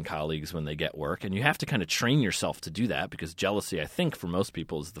friends and colleagues when they get work. And you have to kind of train yourself to do that, because jealousy, I think, for most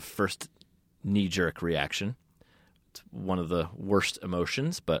people is the first knee-jerk reaction. It's one of the worst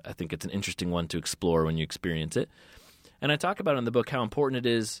emotions, but I think it's an interesting one to explore when you experience it. And I talk about in the book how important it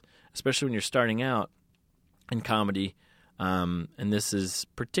is, especially when you're starting out in comedy, and this is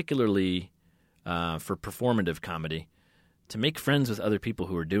particularly for performative comedy, to make friends with other people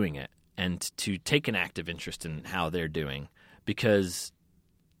who are doing it and to take an active interest in how they're doing, because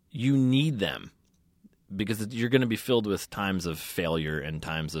you need them, because you're going to be filled with times of failure and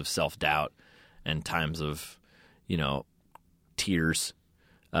times of self-doubt and times of, you know, tears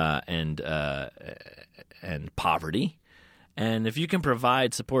and poverty. And if you can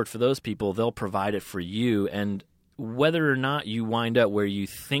provide support for those people, they'll provide it for you. And whether or not you wind up where you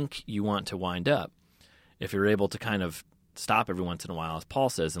think you want to wind up, if you're able to kind of stop every once in a while, as Paul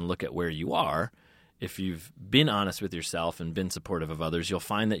says, and look at where you are, if you've been honest with yourself and been supportive of others, you'll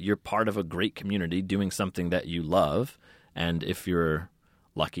find that you're part of a great community doing something that you love. And if you're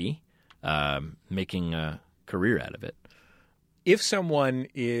lucky, making a career out of it. If someone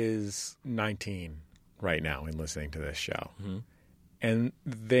is 19 right now and listening to this show, and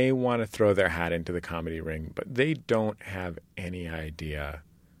they want to throw their hat into the comedy ring, but they don't have any idea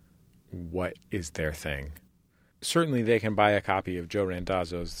what is their thing, certainly they can buy a copy of Joe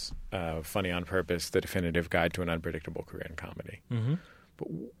Randazzo's Funny on Purpose, The Definitive Guide to an Unpredictable Career in Comedy. But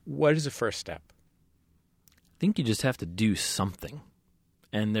what is the first step? I think you just have to do something.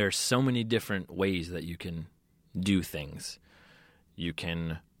 And there's so many different ways that you can do things. You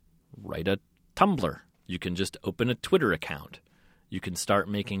can write a Tumblr. You can just open a Twitter account. You can start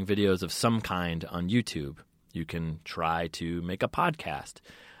making videos of some kind on YouTube. You can try to make a podcast.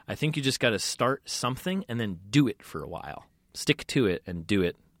 I think you just got to start something and then do it for a while. Stick to it and do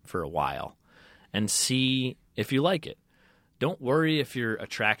it for a while and see if you like it. Don't worry if you're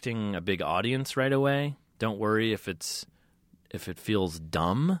attracting a big audience right away. Don't worry if it feels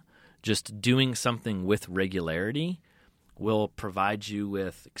dumb. Just doing something with regularity will provide you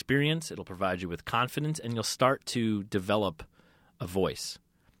with experience. It'll provide you with confidence, and you'll start to develop a voice.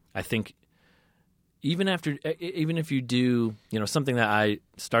 I think even if you do, something that I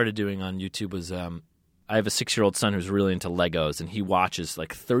started doing on YouTube was I have a 6-year-old son who's really into Legos, and he watches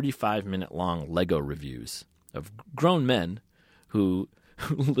like 35-minute long Lego reviews of grown men who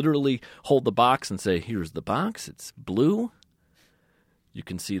literally hold the box and say, "Here's the box. It's blue. You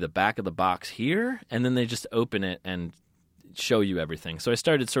can see the back of the box here," and then they just open it and show you everything. So I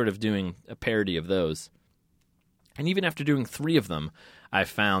started sort of doing a parody of those. And even after doing 3 of them, I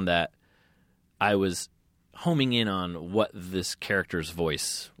found that I was homing in on what this character's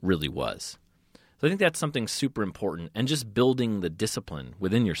voice really was. So I think that's something super important, and just building the discipline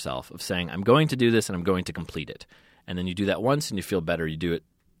within yourself of saying, I'm going to do this and I'm going to complete it. And then you do that once and you feel better. You do it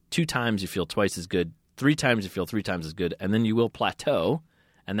 2 times, you feel twice as good. 3 times, you feel 3 times as good. And then you will plateau,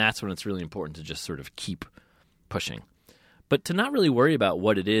 and that's when it's really important to just sort of keep pushing. But to not really worry about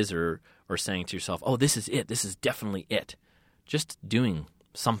what it is or saying to yourself, oh, this is it. This is definitely it. Just doing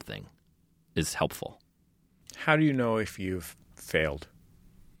something is helpful. How do you know if you've failed?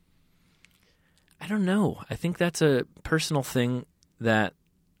 I don't know. I think that's a personal thing that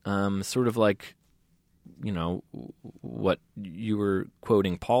sort of like, what you were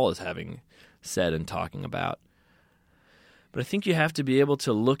quoting Paul as having said and talking about. But I think you have to be able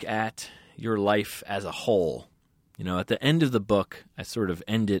to look at your life as a whole. At the end of the book, I sort of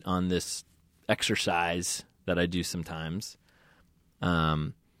end it on this exercise that I do sometimes,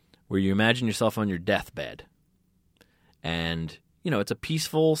 where you imagine yourself on your deathbed, and it's a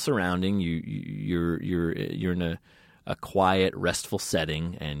peaceful surrounding. You're in a quiet, restful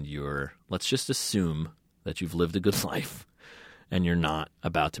setting, and let's just assume that you've lived a good life, and you're not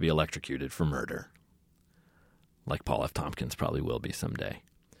about to be electrocuted for murder, like Paul F. Tompkins probably will be someday.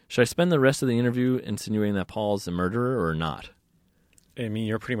 Should I spend the rest of the interview insinuating that Paul's a murderer or not? I mean,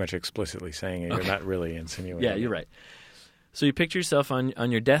 you're pretty much explicitly saying it. Okay. You're not really insinuating. Yeah, you're right. So you picture yourself on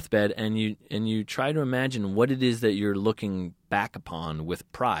your deathbed, and you try to imagine what it is that you're looking back upon with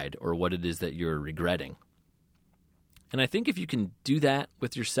pride, or what it is that you're regretting. And I think if you can do that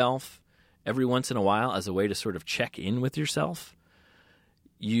with yourself every once in a while as a way to sort of check in with yourself,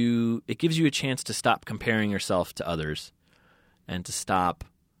 it gives you a chance to stop comparing yourself to others and to stop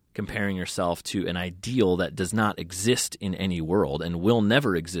comparing yourself to an ideal that does not exist in any world and will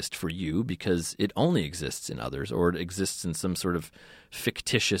never exist for you because it only exists in others, or it exists in some sort of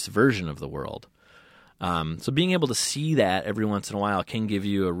fictitious version of the world. So being able to see that every once in a while can give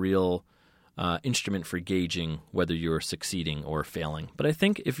you a real instrument for gauging whether you're succeeding or failing. But I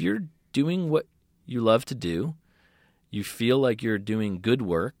think if you're doing what you love to do, you feel like you're doing good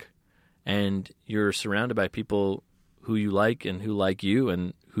work, and you're surrounded by people who you like and who like you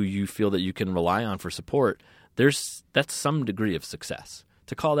and who you feel that you can rely on for support, that's some degree of success.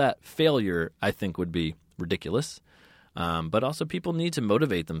 To call that failure, I think, would be ridiculous. But also people need to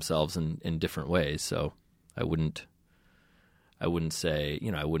motivate themselves in different ways. So I wouldn't say,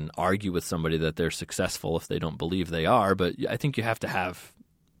 I wouldn't argue with somebody that they're successful if they don't believe they are, but I think you have to have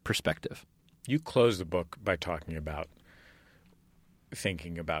perspective. You close the book by talking about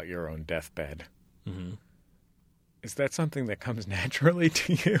thinking about your own deathbed. Mm-hmm. Is that something that comes naturally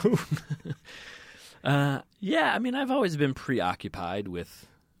to you? Yeah, I mean, I've always been preoccupied with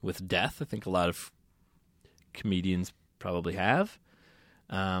death. I think a lot of comedians probably have.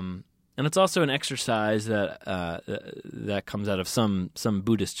 And it's also an exercise that comes out of some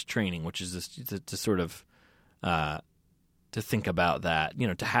Buddhist training, which is to sort of to think about that,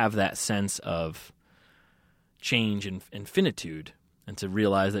 to have that sense of change and finitude, and to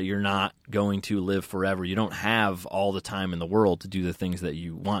realize that you're not going to live forever. You don't have all the time in the world to do the things that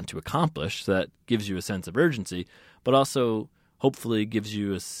you want to accomplish. So that gives you a sense of urgency, but also hopefully gives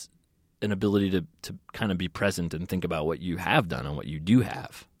you an ability to kind of be present and think about what you have done and what you do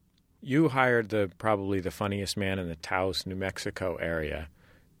have. You hired probably the funniest man in the Taos, New Mexico area,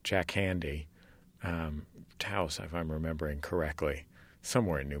 Jack Handy. Taos, if I'm remembering correctly,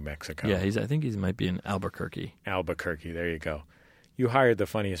 somewhere in New Mexico. Yeah, I think he might be in Albuquerque. Albuquerque, there you go. you hired the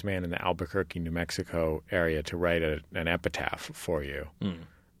funniest man in the Albuquerque, New Mexico area to write an epitaph for you.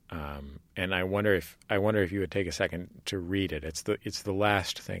 And I wonder if you would take a second to read it. It's the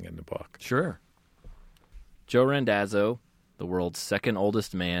last thing in the book. Sure. Joe Randazzo, the world's second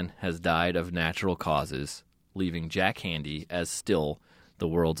oldest man, has died of natural causes, leaving Jack Handey as still the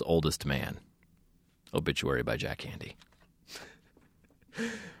world's oldest man. Obituary by Jack Handey.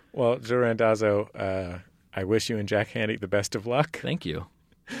 Well, Joe Randazzo, I wish you and Jack Handey the best of luck. Thank you.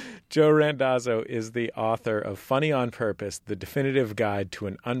 Joe Randazzo is the author of Funny on Purpose, The Definitive Guide to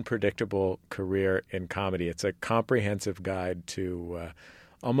an Unpredictable Career in Comedy. It's a comprehensive guide to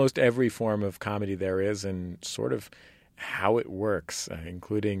almost every form of comedy there is and sort of how it works,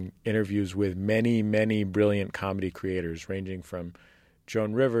 including interviews with many, many brilliant comedy creators, ranging from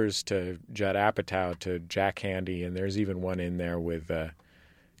Joan Rivers to Judd Apatow to Jack Handey, and there's even one in there with a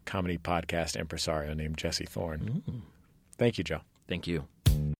comedy podcast impresario named Jesse Thorn. Thank you, Joe. Thank you.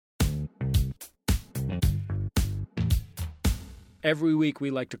 Every week we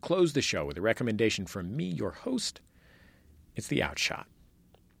like to close the show with a recommendation from me, your host. It's The Outshot.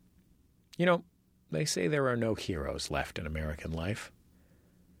 You know, they say there are no heroes left in American life.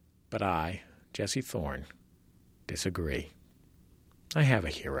 But I, Jesse Thorn, disagree. I have a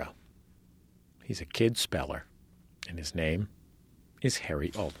hero. He's a kid speller, and his name is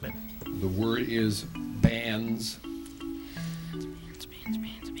Harry Altman. The word is bands.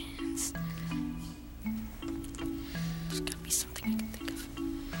 Bands. There's gotta be something I can think of.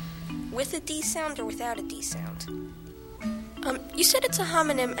 With a D sound or without a D sound? You said it's a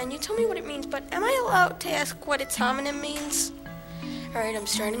homonym, and you told me what it means, but am I allowed to ask what its homonym means? Alright, I'm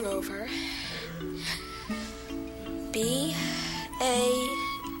starting over. B-A-N...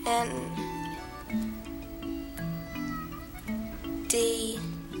 D.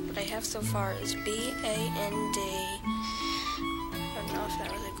 What I have so far is B-A-N-D. I don't know if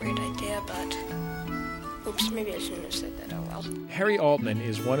that was a great idea, but... Oops, maybe I shouldn't have said that. Oh well. Harry Altman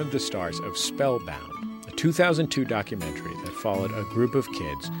is one of the stars of Spellbound, a 2002 documentary that followed a group of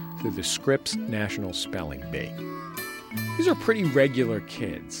kids through the Scripps National Spelling Bee. These are pretty regular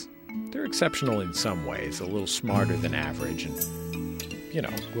kids. They're exceptional in some ways, a little smarter than average, and, you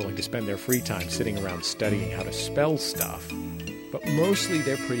know, willing to spend their free time sitting around studying how to spell stuff. But mostly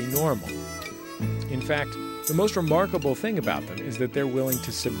they're pretty normal. In fact, the most remarkable thing about them is that they're willing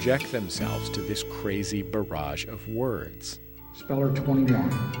to subject themselves to this crazy barrage of words. Speller 21.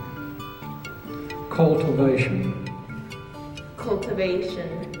 Cultivation.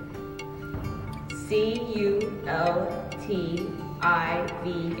 Cultivation. C-U-L-T-I-V-A-T-I-O-N.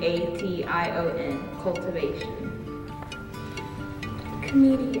 Cultivation.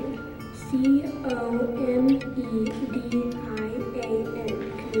 Comedian. C-O-M-E-D-I-A-N. Comedian.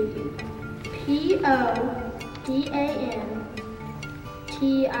 P-O-D-A-N-T-I-C.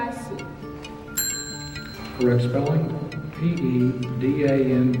 Correct spelling, P-E-D-A-N-T-I-C.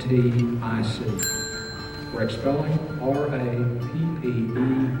 Correct spelling, R-A-P-P-E-L-L-E-D.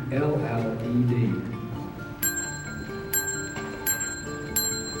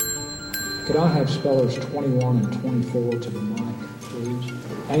 Could I have spellers 21 and 24 to the mic, please?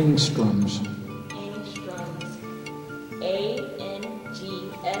 Angstroms. Angstroms. A-N-G-S-T-R-O-M-S.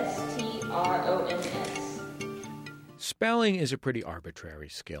 Spelling is a pretty arbitrary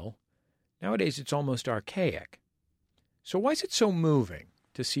skill. Nowadays, it's almost archaic. So why is it so moving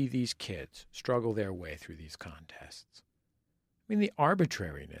to see these kids struggle their way through these contests? I mean, the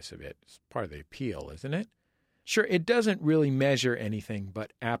arbitrariness of it is part of the appeal, isn't it? Sure, it doesn't really measure anything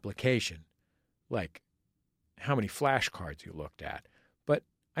but application, like how many flashcards you looked at. But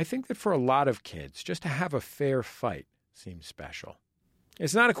I think that for a lot of kids, just to have a fair fight seems special.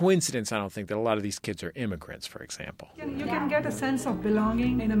 It's not a coincidence, I don't think, that a lot of these kids are immigrants, for example. You can get a sense of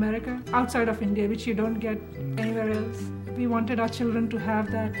belonging in America, outside of India, which you don't get anywhere else. We wanted our children to have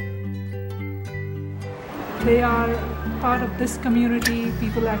that. They are part of this community.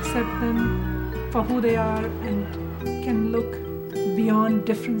 People accept them for who they are and can look beyond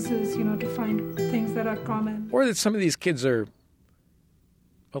differences, to find things that are common. Or that some of these kids are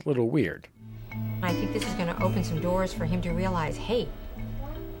a little weird. I think this is going to open some doors for him to realize, hey,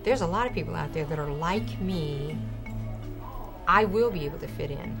 there's a lot of people out there that are like me. I will be able to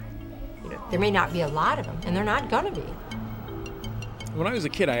fit in. There may not be a lot of them, and they're not going to be. When I was a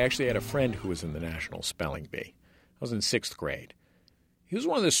kid, I actually had a friend who was in the National Spelling Bee. I was in 6th grade. He was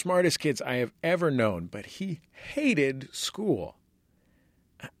one of the smartest kids I have ever known, but he hated school.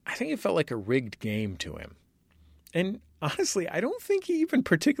 I think it felt like a rigged game to him. And honestly, I don't think he even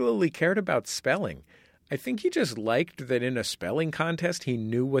particularly cared about spelling. I think he just liked that in a spelling contest he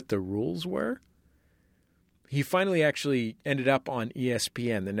knew what the rules were. He finally actually ended up on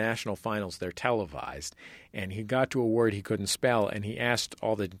ESPN, the national finals. They're televised. And he got to a word he couldn't spell, and he asked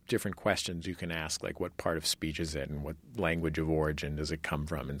all the different questions you can ask, like what part of speech is it and what language of origin does it come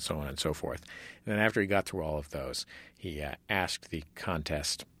from and so on and so forth. And then after he got through all of those, he asked the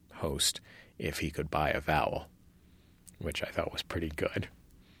contest host if he could buy a vowel, which I thought was pretty good.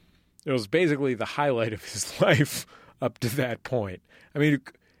 It was basically the highlight of his life up to that point. I mean,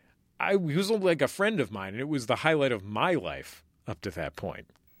 he was like a friend of mine, and it was the highlight of my life up to that point.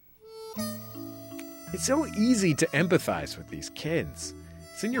 It's so easy to empathize with these kids.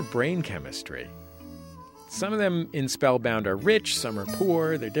 It's in your brain chemistry. Some of them in Spellbound are rich, some are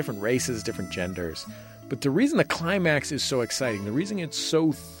poor, they're different races, different genders. But the reason the climax is so exciting, the reason it's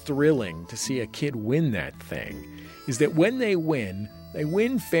so thrilling to see a kid win that thing, is that when they win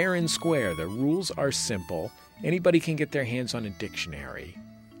fair and square. The rules are simple. Anybody can get their hands on a dictionary.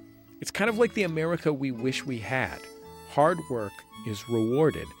 It's kind of like the America we wish we had. Hard work is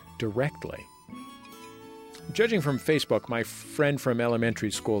rewarded directly. Judging from Facebook, my friend from elementary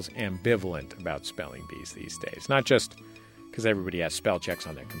school's ambivalent about spelling bees these days. Not just because everybody has spell checks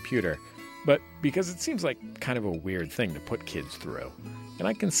on their computer, but because it seems like kind of a weird thing to put kids through. And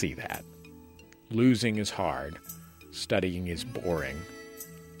I can see that. Losing is hard. Studying is boring.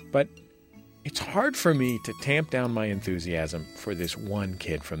 But it's hard for me to tamp down my enthusiasm for this one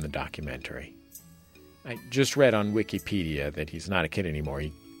kid from the documentary. I just read on Wikipedia that he's not a kid anymore.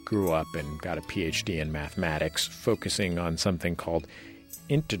 He grew up and got a PhD in mathematics, focusing on something called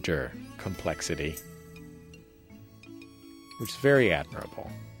integer complexity, which is very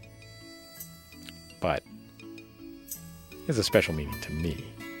admirable. But it has a special meaning to me.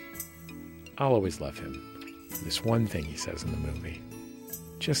 I'll always love him for this one thing he says in the movie.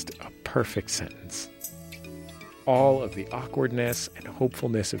 Just a perfect sentence. All of the awkwardness and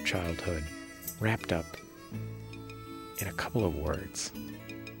hopefulness of childhood wrapped up in a couple of words.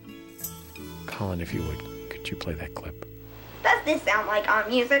 Colin, if you would, could you play that clip? Does this sound like our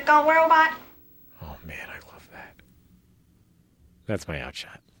musical robot? Oh man, I love that. That's my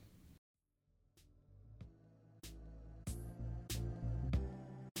outshot.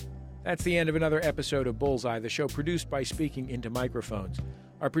 That's the end of another episode of Bullseye, the show produced by Speaking Into Microphones.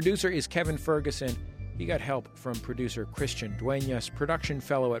 Our producer is Kevin Ferguson. He got help from producer Christian Duenas. Production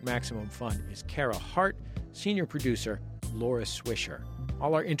fellow at Maximum Fun is Kara Hart. Senior producer, Laura Swisher.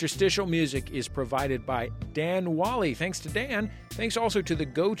 All our interstitial music is provided by Dan Wally. Thanks to Dan. Thanks also to the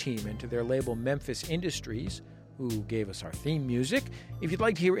Go Team and to their label Memphis Industries, who gave us our theme music. If you'd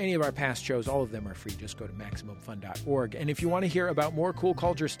like to hear any of our past shows, all of them are free. Just go to MaximumFun.org. And if you want to hear about more cool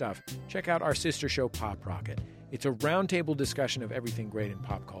culture stuff, check out our sister show, Pop Rocket. It's a roundtable discussion of everything great in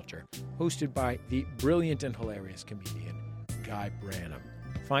pop culture, hosted by the brilliant and hilarious comedian Guy Branum.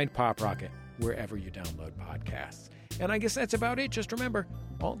 Find Pop Rocket wherever you download podcasts. And I guess that's about it. Just remember,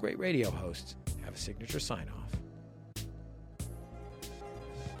 all great radio hosts have a signature sign-off.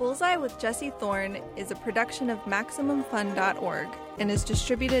 Bullseye with Jesse Thorn is a production of MaximumFun.org and is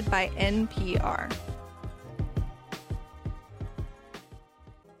distributed by NPR.